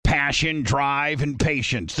Passion, drive, and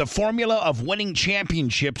patience. The formula of winning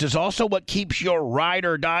championships is also what keeps your ride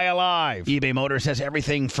or die alive. eBay Motors has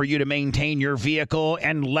everything for you to maintain your vehicle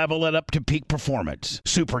and level it up to peak performance.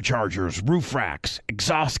 Superchargers, roof racks,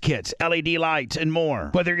 exhaust kits, LED lights, and more.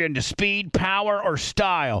 Whether you're into speed, power, or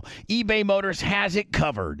style, eBay Motors has it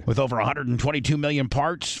covered. With over 122 million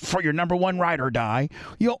parts for your number one ride or die,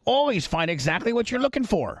 you'll always find exactly what you're looking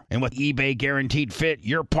for. And with eBay Guaranteed Fit,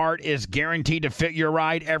 your part is guaranteed to fit your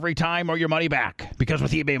ride every time or your money back. Because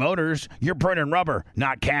with eBay Motors, you're burning rubber,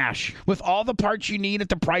 not cash. With all the parts you need at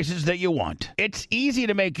the prices that you want. It's easy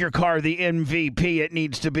to make your car the MVP it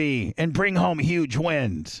needs to be and bring home huge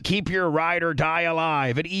wins. Keep your ride or die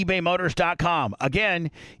alive at ebaymotors.com. Again,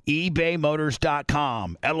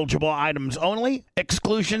 ebaymotors.com. Eligible items only.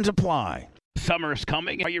 Exclusions apply. Summer's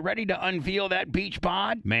coming. Are you ready to unveil that beach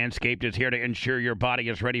bod? Manscaped is here to ensure your body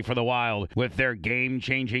is ready for the wild with their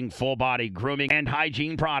game-changing full-body grooming and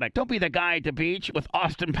hygiene product. Don't be the guy at the beach with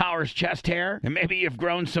Austin Powers chest hair, and maybe you've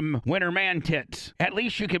grown some winter man tits. At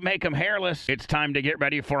least you can make them hairless. It's time to get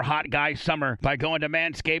ready for hot guy summer by going to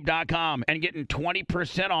manscaped.com and getting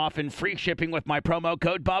 20% off and free shipping with my promo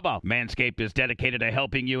code BUBBA. Manscaped is dedicated to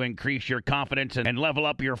helping you increase your confidence and level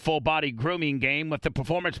up your full-body grooming game with the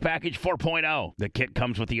Performance Package 4.0. The kit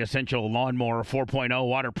comes with the essential Lawnmower 4.0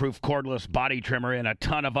 waterproof cordless body trimmer and a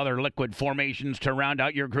ton of other liquid formations to round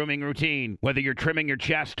out your grooming routine. Whether you're trimming your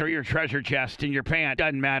chest or your treasure chest in your pant,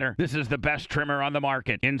 doesn't matter. This is the best trimmer on the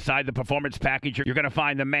market. Inside the Performance Package, you're going to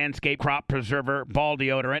find the Manscaped Crop Preserver Ball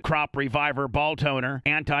Deodorant, Crop Reviver Ball Toner,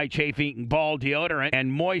 Anti-Chafing Ball Deodorant,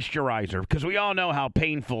 and Moisturizer. Because we all know how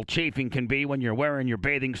painful chafing can be when you're wearing your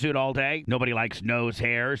bathing suit all day. Nobody likes nose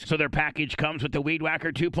hairs, so their package comes with the Weed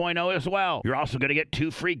Whacker 2.0 as well. You're also going to get 2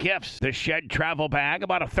 free gifts. The Shed Travel Bag,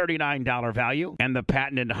 about a $39 value, and the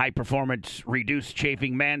patented high-performance reduced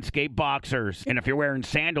chafing Manscaped Boxers. And if you're wearing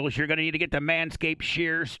sandals, you're going to need to get the Manscaped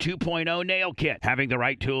Shears 2.0 Nail Kit. Having the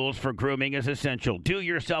right tools for grooming is essential. Do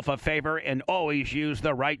yourself a favor and always use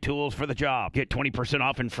the right tools for the job. Get 20%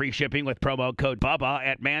 off and free shipping with promo code BUBBA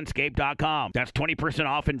at manscaped.com. That's 20%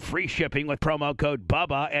 off and free shipping with promo code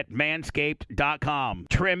BUBBA at manscaped.com.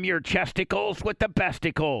 Trim your chesticles with the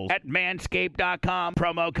besticles at manscaped.com.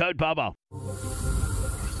 Promo code BUBBA.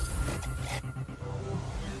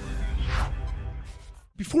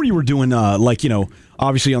 Before you were doing,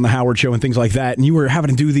 obviously on the Howard Show and things like that, and you were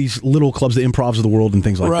having to do these little clubs, the Improvs of the world and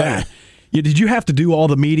things like that. Yeah, did you have to do all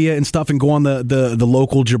the media and stuff and go on the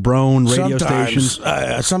local Jabron radio stations?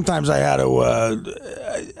 Sometimes I had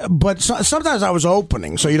to, but sometimes I was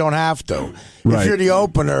opening, so you don't have to. Right. If you're the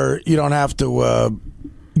opener, you don't have to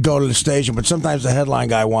go to the station, but sometimes the headline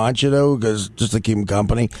guy wants you to, just to keep him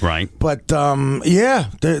company. Right. But,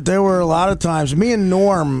 there were a lot of times, me and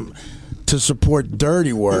Norm, to support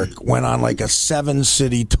Dirty Work, went on like a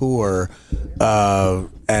 7-city tour,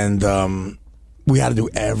 and we had to do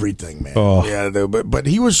everything, man. Oh. Yeah, but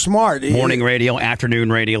he was smart. Morning radio,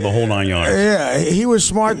 afternoon radio, the whole 9 yards. Yeah, he was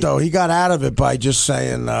smart, though. He got out of it by just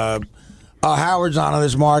saying, Howard's on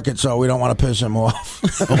this market, so we don't want to piss him off.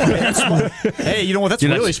 Hey, you know what? That's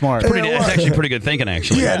really smart. That's actually pretty good thinking,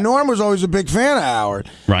 actually. Yeah, Norm was always a big fan of Howard.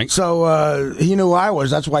 Right. So he knew I was.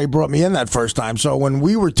 That's why he brought me in that first time. So when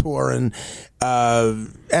we were touring,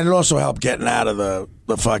 and it also helped getting out of the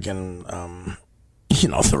fucking...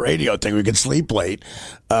 the radio thing, we could sleep late.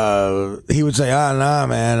 He would say, "Oh no,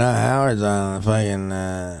 man, Howard's on fucking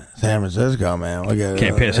San Francisco, man.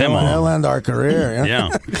 Can't piss him off. He'll end our career." Yeah.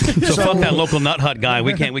 So fuck that local nut hut guy.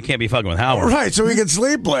 We can't be fucking with Howard. Right. So we could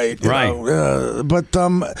sleep late. Right. But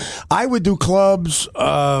I would do clubs.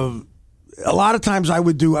 A lot of times I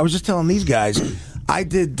was just telling these guys, I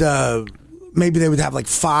did. Maybe they would have like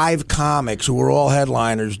 5 comics who were all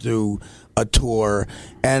headliners do a tour,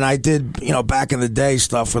 and I did, back in the day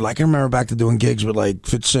stuff with, I can remember back to doing gigs with like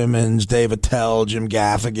Fitzsimmons, Dave Attell, Jim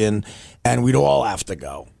Gaffigan, and we'd all have to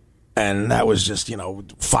go. And that was just,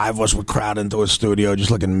 5 of us would crowd into a studio just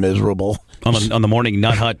looking miserable. On the morning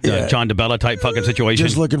nut hut, John DeBella type fucking situation.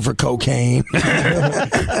 Just looking for cocaine.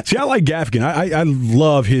 See, I like Gaffigan. I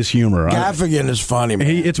love his humor. Gaffigan is funny, man.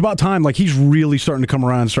 It's about time. Like, he's really starting to come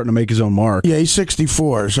around and starting to make his own mark. Yeah, he's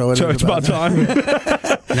 64, so it's about time.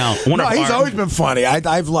 No, he's always been funny.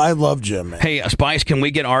 I love Jim, man. Hey, Spice, can we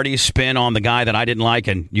get Artie's spin on the guy that I didn't like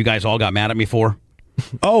and you guys all got mad at me for?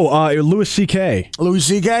 Louis C.K. Louis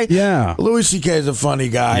C.K.? Yeah. Louis C.K. is a funny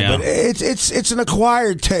guy, but it's an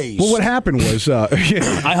acquired taste. Well, what happened was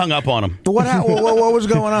I hung up on him. What was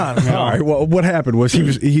going on? All right. Well, what happened was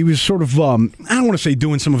he was sort of I don't want to say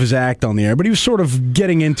doing some of his act on the air, but he was sort of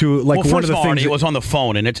getting into like one of the things. It was on the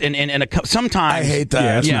phone, and sometimes I hate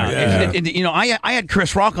that. I had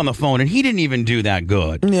Chris Rock on the phone, and he didn't even do that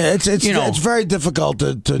good. Yeah, it's very difficult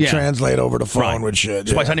to translate over the phone with shit.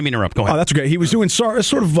 Spice, I didn't mean to interrupt. Go ahead. Oh, that's okay. He was doing sort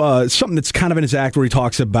of something that's kind of in his act where he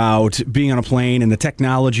talks about being on a plane and the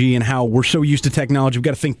technology and how we're so used to technology. We've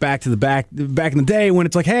got to think back to the back in the day when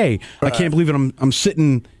it's like, hey, I can't believe it. I'm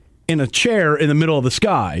sitting in a chair in the middle of the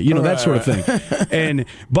sky, that sort of thing. And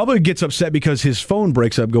Bubba gets upset because his phone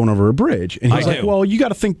breaks up going over a bridge. And he's like, well, you got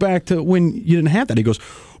to think back to when you didn't have that. He goes,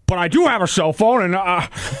 but I do have a cell phone, and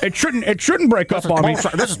it shouldn't break up on me.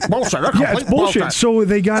 This is bullshit. It's bullshit. So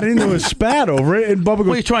they got into a spat over it, and Bubba goes,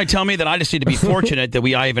 well, you're trying to tell me that I just need to be fortunate that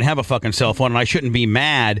I even have a fucking cell phone, and I shouldn't be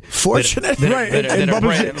mad. Fortunate?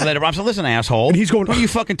 So listen, asshole. And he's going, don't you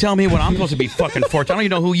fucking tell me when I'm supposed to be fucking fortunate. I don't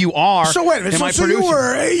even know who you are. So wait a minute. So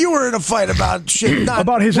you were in a fight about shit, not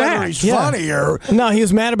about his whether act. He's funny or no, he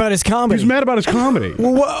was mad about his comedy. He was mad about his comedy. He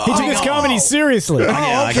took his comedy seriously.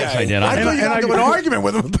 I guess I did. I thought you got into an argument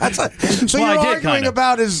with him. So you're arguing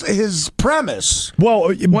about his premise.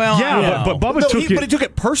 Well, yeah. But Bubba took it. But he took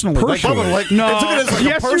it personally. No, he took it as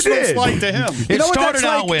like a personal slight to him. It started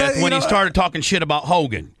out when he started talking shit about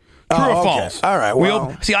Hogan. True or false? All right.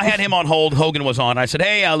 Well, see, I had him on hold. Hogan was on. I said,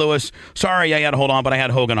 "Hey, Lewis, sorry, I had to hold on, but I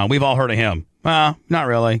had Hogan on. We've all heard of him." Not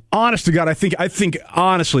really. Honest to God, I think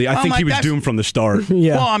honestly, I think he was doomed from the start.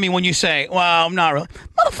 Yeah. Well, I mean, when you say, "Well, not really,"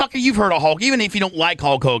 motherfucker, you've heard of Hulk, even if you don't like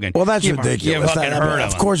Hulk Hogan. Well, that's ridiculous. You've fucking heard of him.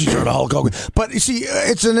 Of course, you've heard of Hulk Hogan. But you see,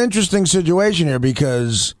 it's an interesting situation here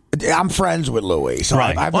because I'm friends with Louis. So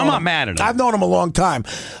right. I'm not mad at him. I've known him a long time.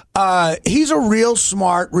 He's a real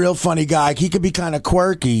smart, real funny guy. He could be kind of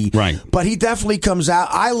quirky. Right. But he definitely comes out.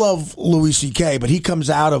 I love Louis C.K., but he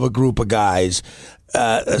comes out of a group of guys.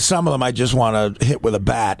 Some of them I just want to hit with a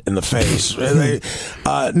bat in the face.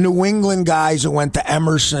 New England guys who went to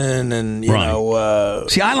Emerson and, you know.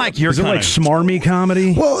 See, I like your kind of. Is it like smarmy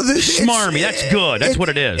comedy? Well, smarmy, that's good. That's what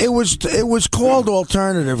it is. It was called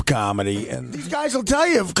alternative comedy. And these guys will tell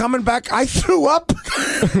you, coming back, I threw up.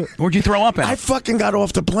 Where'd you throw up at? I fucking got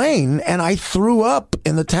off the plane and I threw up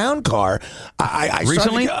in the town car. I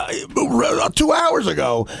Recently? 2 hours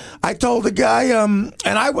ago. I told the guy, and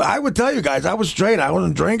I would tell you guys, I was straight. I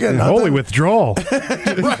wasn't drinking. Holy withdrawal.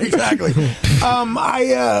 Right, exactly.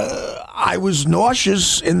 I was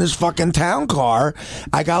nauseous in this fucking town car.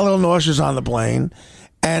 I got a little nauseous on the plane.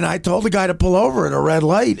 And I told the guy to pull over at a red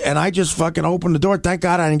light, and I just fucking opened the door. Thank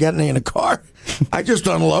God I didn't get any in the car. I just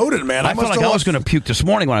unloaded, man. I felt like I was going to puke this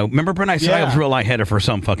morning when I remember when I said I was real lightheaded for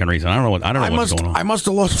some fucking reason. I don't know what's going on. I must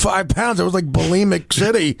have lost 5 pounds. It was like bulimic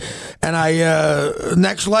city. And I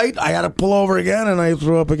next light I had to pull over again, and I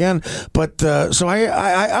threw up again. But so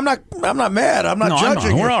I'm not mad. I'm not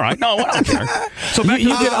judging. We're all right. No, I don't care. So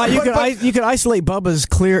you could isolate Bubba's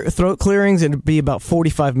throat clearings and it'd be about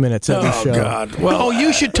 45 minutes every show. Oh God. Well,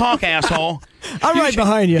 you should talk, asshole. I'm right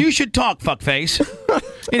behind you. You should talk, fuckface.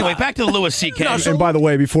 Anyway, back to the Louis C.K. And by the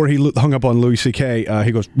way, before he hung up on Louis C.K.,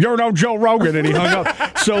 he goes, "You're no Joe Rogan," and he hung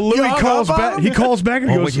up. So Louis calls back. He calls back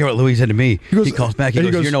and he goes, "Wait, you hear what Louis said to me?" He calls back.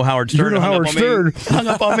 He goes, "You're no Howard Stern." You're no Howard Stern. Hung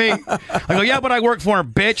up on me. I go, "Yeah, but I work for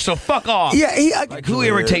him, bitch. So fuck off." Yeah. Who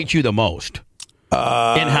irritates you the most in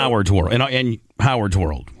Howard's world? In Howard's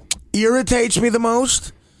world, irritates me the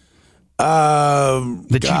most.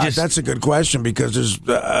 That's a good question because there's.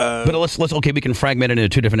 But let's okay. We can fragment it into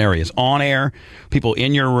two different areas: on air, people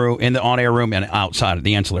in your room, in the on air room, and outside of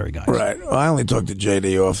the ancillary guys. Right. Well, I only talked to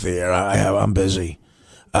JD off the air. I'm busy.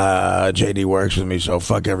 JD works with me, so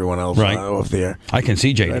fuck everyone else off the air. I can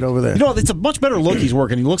see JD right over there. You know, it's a much better look he's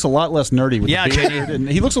working. He looks a lot less nerdy with the beard. JD. And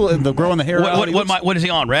he looks the growing the hair. What is he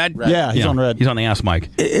on? Red? Yeah, he's on red. He's on the ass mic.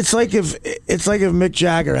 It's like if Mick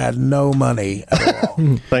Jagger had no money at all.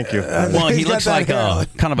 Thank you. Well, he looks like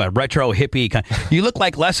kind of a retro hippie. You look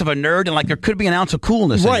like less of a nerd, and like there could be an ounce of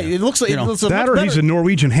coolness. Right. In it looks like that, or he's a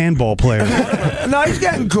Norwegian handball player. No, he's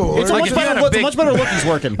getting cool. It's a much better look he's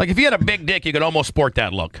working. Like if you had a big dick, you could almost sport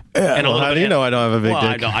that look. Yeah. How do you know I don't have a big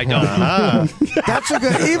dick? I don't. That's a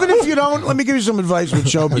good. Even if you don't, let me give you some advice with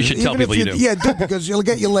showbiz. You should tell people you do. Yeah, do because you'll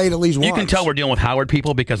get you laid at least once. You can tell we're dealing with Howard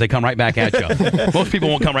people because they come right back at you. Most people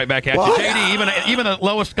won't come right back at you. JD, even the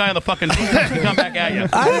lowest guy on the fucking team can come back at you.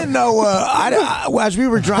 I didn't know. As we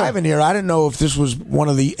were driving here, I didn't know if this was one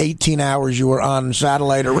of the 18 hours you were on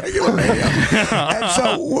satellite or regular radio. And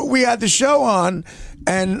so we had the show on,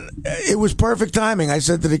 and it was perfect timing. I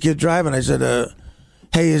said to the kid driving, I said,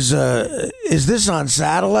 hey, is this on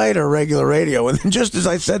satellite or regular radio? And then just as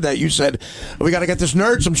I said that, you said, we got to get this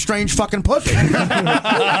nerd some strange fucking pussy.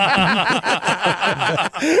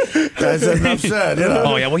 That's enough said. You know?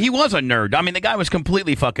 Oh, yeah. Well, he was a nerd. I mean, the guy was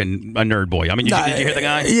completely fucking a nerd boy. I mean, did you hear the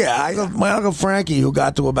guy? Yeah. My Uncle Frankie, who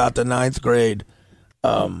got to about the 9th grade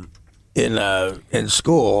in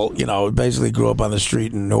school, you know, basically grew up on the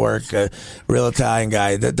street in Newark, real Italian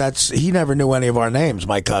guy. He never knew any of our names,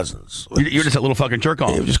 my cousins. You're just a little fucking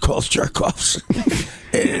jerk-off. He would just call us jerk-offs.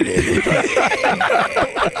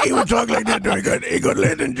 He would talk like that. He could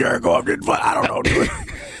let and jerk off. I don't know, dude.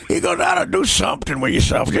 He goes out and do something with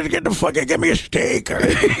yourself. Just get the fucking, give me a steak. Or,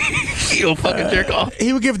 you fucking jerk off.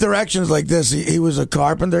 He would give directions like this. He was a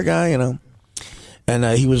carpenter guy, you know. And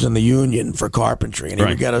he was in the union for carpentry, and he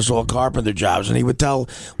would get us all carpenter jobs. And he would tell,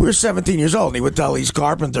 we were 17 years old, and he would tell these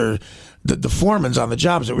carpenter, the foremans on the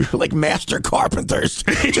jobs that we were like master carpenters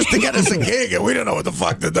just to get us a gig, and we didn't know what the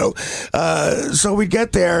fuck to do. So we'd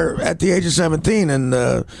get there at the age of 17,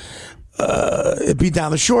 and it'd be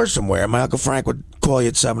down the shore somewhere. My Uncle Frank would call you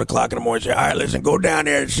at 7 o'clock in the morning and say, all right, listen, go down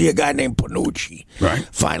there and see a guy named Panucci. Right.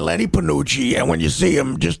 Find Lenny Panucci, and when you see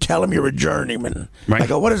him, just tell him you're a journeyman. Right. I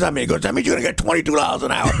go, what does that mean? He goes, that means you're going to get $22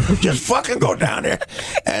 an hour. Just fucking go down there.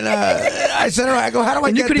 And I said, all right, I go, how do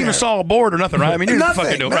I get there? You couldn't even saw a board or nothing, right? I mean, you didn't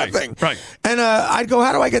fucking do it. Nothing. Right. And I'd go,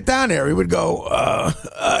 how do I get down there? He would go,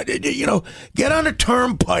 you know, get on the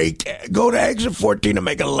turnpike, go to exit 14 and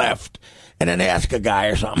make a left. And then ask a guy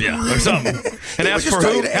or something. Yeah, or something. And ask for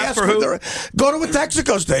who? Ask for who? Go to a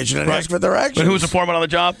Texaco station and ask for directions. But who was the foreman on the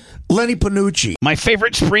job? Lenny Panucci. My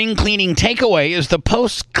favorite spring cleaning takeaway is the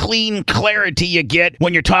post-clean clarity you get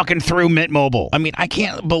when you're talking through Mint Mobile. I mean, I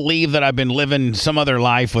can't believe that I've been living some other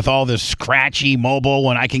life with all this scratchy mobile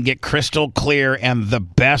when I can get crystal clear and the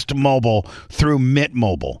best mobile through Mint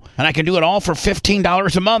Mobile. And I can do it all for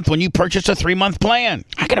 $15 a month when you purchase a 3-month plan.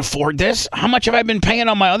 I can afford this. How much have I been paying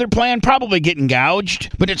on my other plan? Probably getting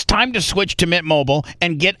gouged. But it's time to switch to Mint Mobile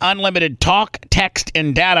and get unlimited talk, text,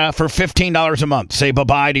 and data for $15 a month. Say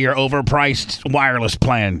bye-bye to your overpriced wireless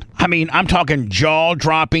plan. I mean, I'm talking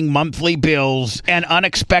jaw-dropping monthly bills and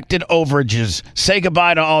unexpected overages. Say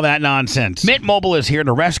goodbye to all that nonsense. Mint Mobile is here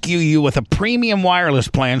to rescue you with a premium wireless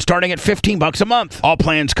plan starting at $15 a month. All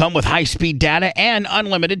plans come with high-speed data and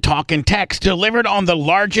unlimited talk and text delivered on the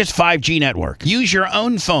largest 5G network. Use your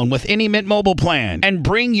own phone with any Mint Mobile plan and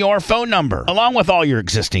bring your phone number along with all your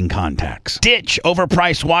existing contacts. Ditch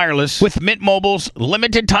overpriced wireless with Mint Mobile's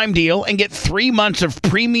limited time deal and get 3 months of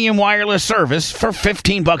premium wireless service for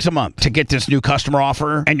 $15 a month. To get this new customer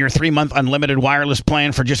offer and your 3-month unlimited wireless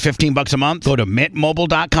plan for just $15 a month, go to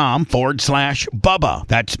mintmobile.com/Bubba.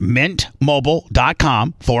 That's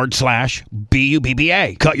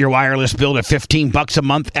mintmobile.com/BUBBA. Cut your wireless bill to $15 a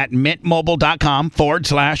month at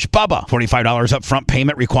mintmobile.com/Bubba. $45 upfront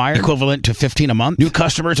payment required, equivalent to $15 a month. New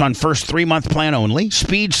customers on first 3-month plan only.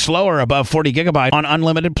 Speed slower above 40 gigabyte on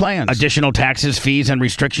unlimited plans. Additional taxes, fees, and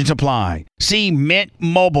restrictions apply. See Mint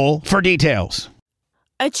Mobile for details.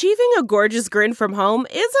 Achieving a gorgeous grin from home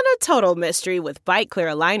isn't a total mystery with Bite Clear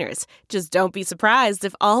aligners. Just don't be surprised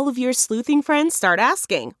if all of your sleuthing friends start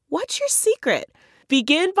asking, what's your secret?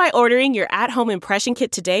 Begin by ordering your at-home impression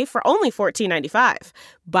kit today for only $14.95.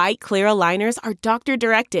 Bite Clear aligners are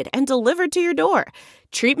doctor-directed and delivered to your door.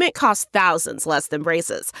 Treatment costs thousands less than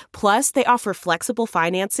braces. Plus, they offer flexible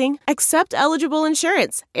financing, accept eligible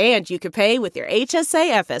insurance, and you can pay with your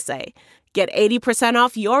HSA FSA. Get 80%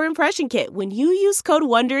 off your impression kit when you use code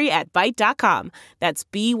WONDERY at Byte.com. That's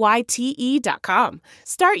BYTE.com.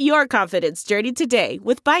 Start your confidence journey today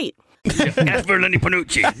with Byte. As for Lenny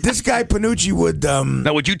Panucci. This guy Panucci would...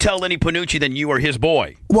 Now, would you tell Lenny Panucci then you were his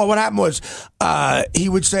boy? Well, what happened was he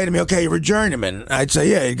would say to me, okay, you're a journeyman. I'd say,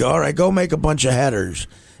 yeah. He'd go, all right, go make a bunch of headers.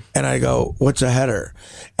 And I go, what's a header?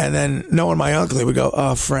 And then knowing my uncle, he would go,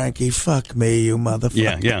 oh, Frankie, fuck me, you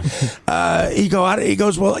motherfucker. Yeah. He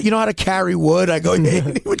goes, well, you know how to carry wood? I go,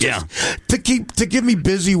 yeah. He would just, to give me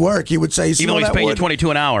busy work, he would say, even though he's paying you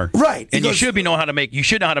 $22 an hour. Right. And you should know how to make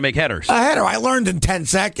headers. A header, I learned in 10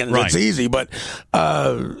 seconds. Right. It's easy. But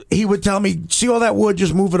he would tell me, see all that wood,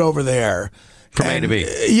 just move it over there. From A to B.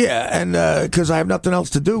 Yeah, and because I have nothing else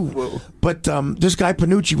to do. But this guy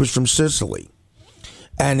Panucci was from Sicily.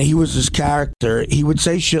 And he was this character. He would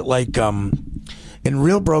say shit like, in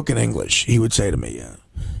real broken English, he would say to me,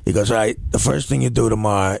 he goes, all right, the first thing you do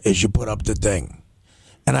tomorrow is you put up the thing.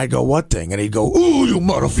 And I'd go, what thing? And he'd go, ooh, you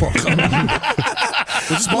motherfucker.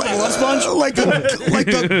 like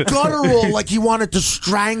a guttural, like he wanted to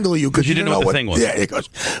strangle you because you didn't know what the thing was. Yeah, he goes,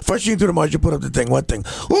 first thing you do tomorrow is you put up the thing. What thing?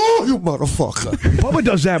 Ooh, Oh, you motherfucker. Bubba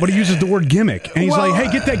does that, but he uses the word gimmick. And he's like,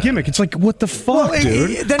 hey, get that gimmick. It's like, what the fuck,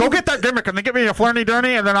 dude? Go get that gimmick and then give me a flirty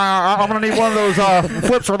dirty, and then I'm going to need one of those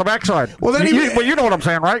flips on the backside. Well, then you know what I'm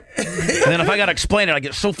saying, right? And then if I got to explain it, I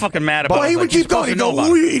get so fucking mad about it. Well, he would keep going. He'd go,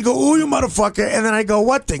 ooh, you motherfucker. And then I go,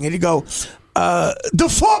 what thing? And he'd go, the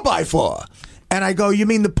 4x4. And I go, you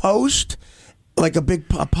mean the post? Like a big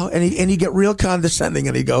and he'd get real condescending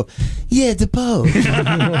and he'd go, yeah, the post.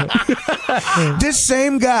 This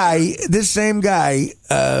same guy,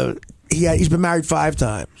 he's been married 5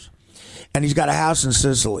 times. And he's got a house in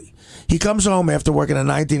Sicily. He comes home after working a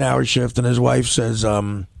 19-hour shift, and his wife says,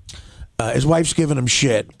 his wife's giving him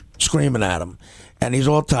shit, screaming at him. And he's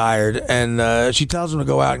all tired, and she tells him to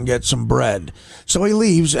go out and get some bread. So he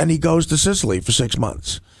leaves, and he goes to Sicily for 6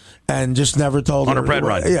 months. And just never told her. On a bread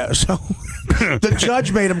run. Yeah, so the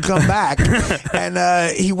judge made him come back,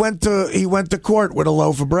 and he went to court with a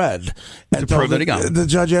loaf of bread. And to prove that he got it. The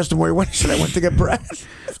judge asked him where he went. He said, I went to get bread.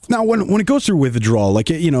 Now, when it goes through withdrawal, like,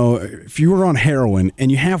 if you were on heroin and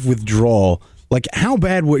you have withdrawal, like, how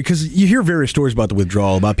bad would, because you hear various stories about the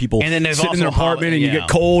withdrawal, about people and then sitting in their apartment and you get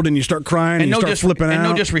cold and you start crying and you start flipping out. And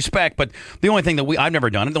no disrespect, but the only thing that I've never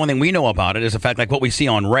done it, the only thing we know about it is the fact, like what we see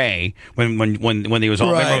on Ray when he was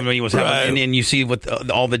all, when he was having, and you see with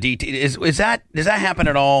all the details. Does that happen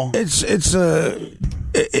at all? Pick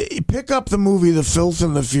up the movie The Filth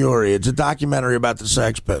and the Fury. It's a documentary about the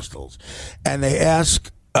Sex Pistols, and they ask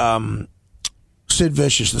Sid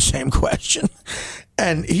Vicious the same question.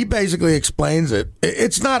 And he basically explains it.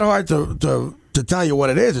 It's not hard to tell you what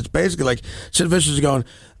it is. It's basically like Sid Vicious is going,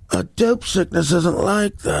 dope sickness isn't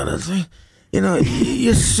like that, is it?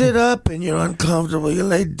 You sit up and you're uncomfortable. You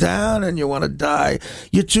lay down and you want to die.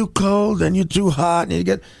 You're too cold and you're too hot.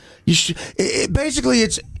 And basically,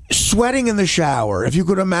 it's sweating in the shower. If you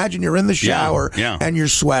could imagine, you're in the shower and you're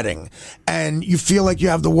sweating and you feel like you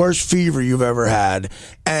have the worst fever you've ever had.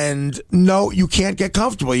 And no, you can't get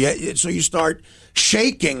comfortable yet. So you start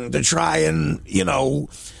shaking to try and,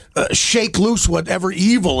 shake loose whatever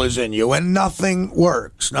evil is in you, and nothing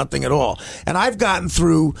works, nothing at all. And I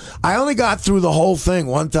only got through the whole thing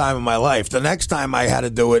one time in my life. The next time I had to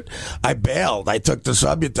do it, I bailed. I took the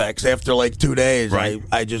Subutex after like 2 days. Right.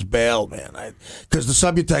 I just bailed, man. Because the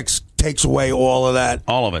Subutex takes away all of that.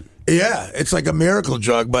 All of it. Yeah, it's like a miracle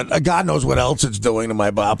drug, but God knows what else it's doing to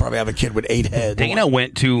my body. I'll probably have a kid with 8 heads. Dana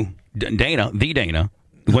went to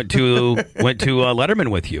Letterman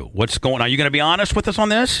with you. What's going on? Are you going to be honest with us on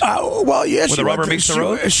this? Well, yeah. Where the rubber meets the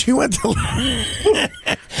road? She went to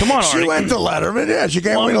Come on, Artie. She went to Letterman. Yeah, she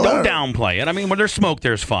came with Letterman. Don't downplay it. I mean, when there's smoke,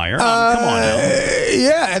 there's fire. Come on now.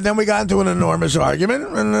 Yeah, and then we got into an enormous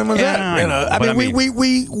argument, and then was that. I love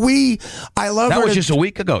that her. That was just a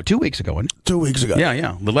week ago. 2 weeks ago, wasn't it? 2 weeks ago.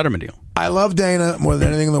 Yeah, the Letterman deal. I love Dana more than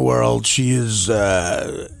anything in the world. She is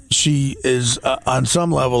on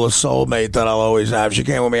some level a soulmate that I'll always have. She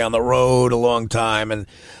came with me on the road a long time,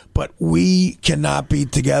 but we cannot be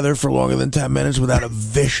together for longer than 10 minutes without a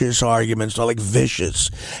vicious argument. So, like,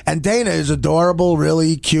 vicious. And Dana is adorable,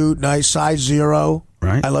 really cute, nice, size 0.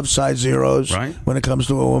 Right. I love size zeros when it comes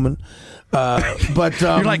to a woman. But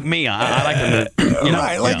you're like me. I like them.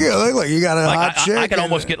 Right, like you. Look, you got a hot chick. I could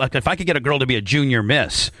almost get, like, if I could get a girl to be a junior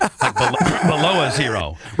miss, like below a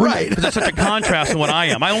 0. Right. Because that's such a contrast to what I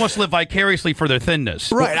am. I almost live vicariously for their thinness.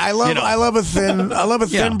 Right. I love a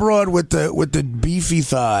thin broad with the beefy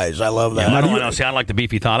thighs. I love that. Yeah, I like the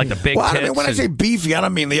beefy thigh. I like the big tits. When I say beefy, I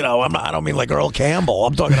don't mean I don't mean like Earl Campbell.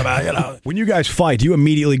 I'm talking about When you guys fight, do you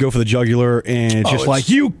immediately go for the jugular and just like,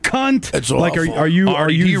 you cunt? It's like, awful. are you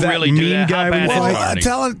that really mean guy?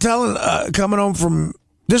 Telling coming home from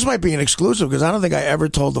this might be an exclusive because I don't think I ever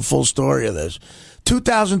told the full story of this.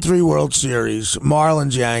 2003 World Series,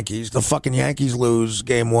 Marlins Yankees. The fucking Yankees lose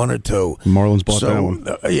game 1 or 2. Marlins bought that one.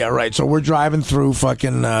 Yeah, right. So we're driving through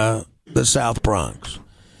fucking the South Bronx,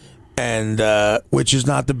 and which is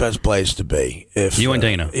not the best place to be. If you and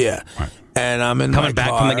Dana, yeah. Right. And I'm in coming my back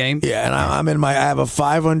car. from the game. Yeah, and I have a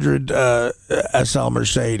 500 SL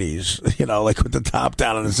Mercedes, like with the top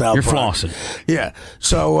down in the South. You're Bronx. flossing. Yeah.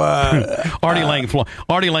 So Artie Lang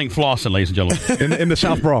flossing, ladies and gentlemen, in the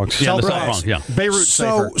South Bronx. Yeah, the South Bronx. Yeah. Beirut.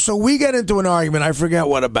 So we get into an argument. I forget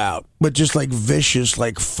what about, but just like vicious,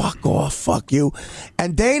 like fuck off, fuck you,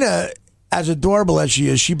 and Dana. As adorable as she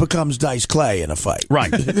is, she becomes Dice Clay in a fight.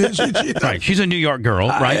 Right. Right. She's a New York girl,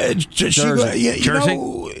 right? Jersey.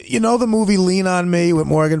 You know the movie Lean on Me with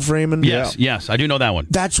Morgan Freeman? Yes, I do know that one.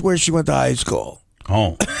 That's where she went to high school.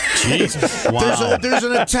 Oh, Jesus! Wow. There's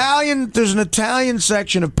an Italian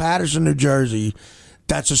section of Paterson, New Jersey,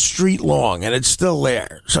 that's a street long, and it's still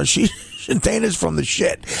there. So Dana's from the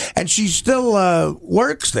shit, and she still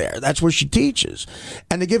works there. That's where she teaches.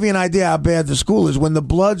 And to give you an idea how bad the school is, when the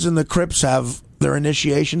Bloods and the Crips have their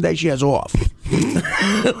initiation day, she has off.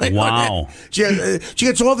 Wow. She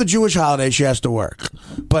gets all the Jewish holidays she has to work,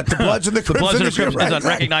 but the Bloods and the Crips, is a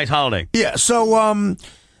recognized holiday. Yeah,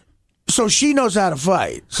 so she knows how to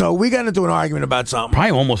fight. So we got into an argument about something.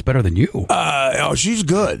 Probably almost better than you. She's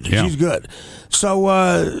good. Yeah. She's good.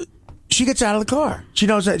 So she gets out of the car. She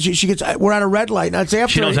knows that she gets. We're at a red light. Now it's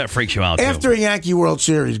after. She knows that freaks you out. After a Yankee World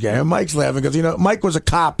Series game, Mike's laughing because Mike was a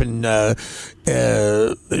cop in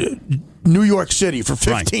New York City for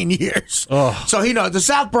 15 years. Oh. So he knows the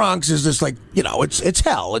South Bronx is just like, it's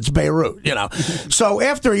hell. It's Beirut, So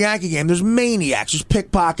after a Yankee game, there's maniacs, there's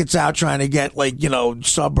pickpockets out trying to get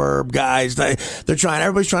suburb guys.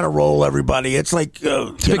 Everybody's trying to roll everybody. It's like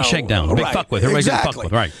it's a big shakedown, a big fuck with. Everybody's getting fucked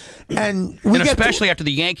with, right? And especially after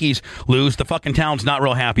the Yankees lose, the fucking town's not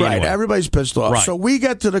real happy. Right, anyway. Everybody's pissed off. Right. So we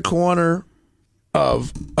get to the corner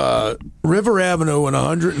of River Avenue and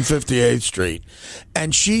 158th Street,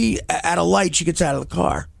 and she, at a light, she gets out of the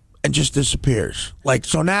car and just disappears.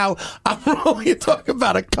 So now I'm really talking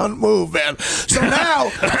about a cunt move, man. So now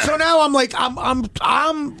I'm like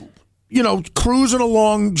I'm cruising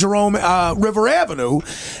along Jerome River Avenue,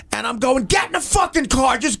 and I'm going, get in the fucking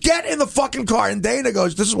car, just get in the fucking car. And Dana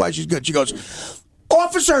goes, this is why she's good. She goes,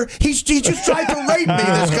 officer, he just tried to rape me,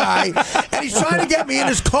 this guy, and he's trying to get me in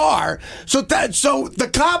his car. So the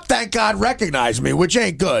cop, thank God, recognized me, which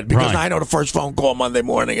ain't good because I know the first phone call Monday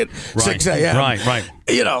morning at 6 a.m. Right.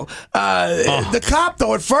 The cop,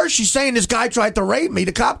 though, at first she's saying this guy tried to rape me.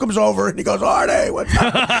 The cop comes over and he goes, Artie, what's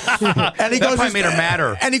up? And he goes, probably made her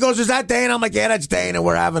madder. And he goes, is that Dana? I'm like, yeah, that's Dana.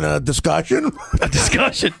 We're having a discussion. A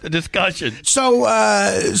discussion.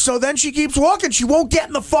 So then she keeps walking. She won't get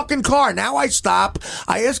in the fucking car. Now I stop.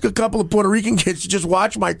 I ask a couple of Puerto Rican kids to just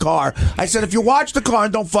watch my car. I said, if you watch the car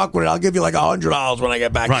and don't fuck with it, I'll give you like $100 when I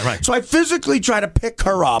get back. Right. So I physically try to pick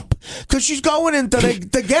her up because she's going into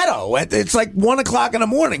the ghetto. It's like 1 o'clock in the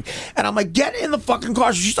morning. And I'm like, get in the fucking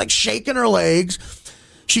car. So she's like shaking her legs.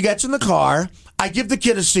 She gets in the car. I give the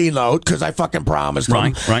kid a C note because I fucking promised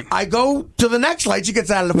him. Right. I go to the next light. She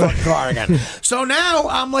gets out of the fucking car again. So now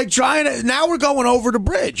I'm like now we're going over the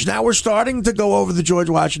bridge. Now we're starting to go over the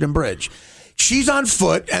George Washington Bridge. She's on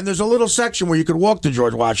foot, and there's a little section where you could walk the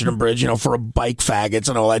George Washington Bridge, for a bike faggots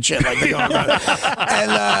and all that shit.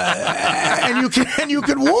 And you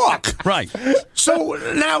can walk. Right. So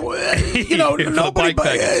now, nobody.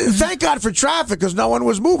 Thank God for traffic because no one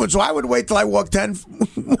was moving. So I would wait till I walked 10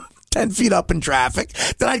 feet up in traffic.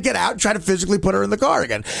 Then I'd get out and try to physically put her in the car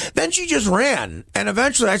again. Then she just ran, and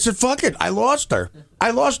eventually I said, "Fuck it, I lost her."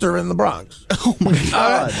 I lost her in the Bronx. Oh my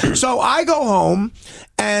God. So I go home,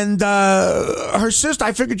 and her sister,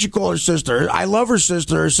 I figured she'd call her sister. I love her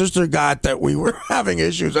sister. Her sister got that we were having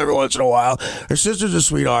issues every once in a while. Her sister's a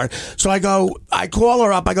sweetheart. So I call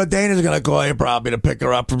her up. I go, Dana's going to call you probably to pick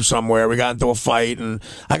her up from somewhere. We got into a fight, and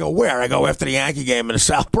I go, where? I go, after the Yankee game in the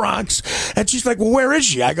South Bronx. And she's like, well, where is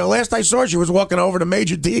she? I go, last I saw her, she was walking over to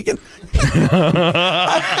Major Deegan.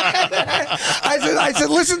 I said,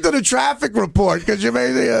 listen to the traffic report, because you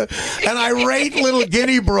made an irate little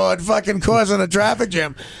guinea broad fucking causing a traffic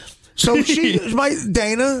jam. So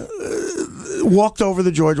Dana walked over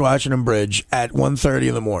the George Washington Bridge at 1:30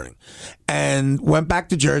 in the morning and went back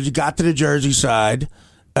to Jersey, got to the Jersey side,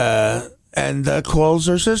 and calls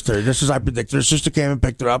her sister. Just as I predicted, her sister came and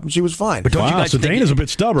picked her up, and she was fine. But don't you guys so Dana's a bit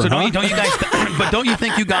stubborn, don't huh? you guys? But don't you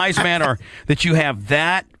think you guys, man, that you have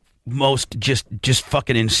that most just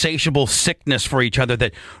fucking insatiable sickness for each other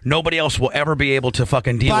that nobody else will ever be able to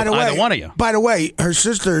fucking deal with either one of you? By the way, her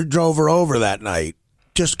sister drove her over that night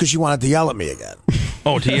just because she wanted to yell at me again.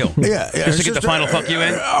 Oh, to you? Yeah. Just to get the final fuck you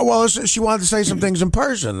in? Well, she wanted to say some things in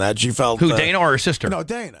person that she felt. Who, Dana or her sister? No,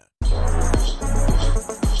 Dana.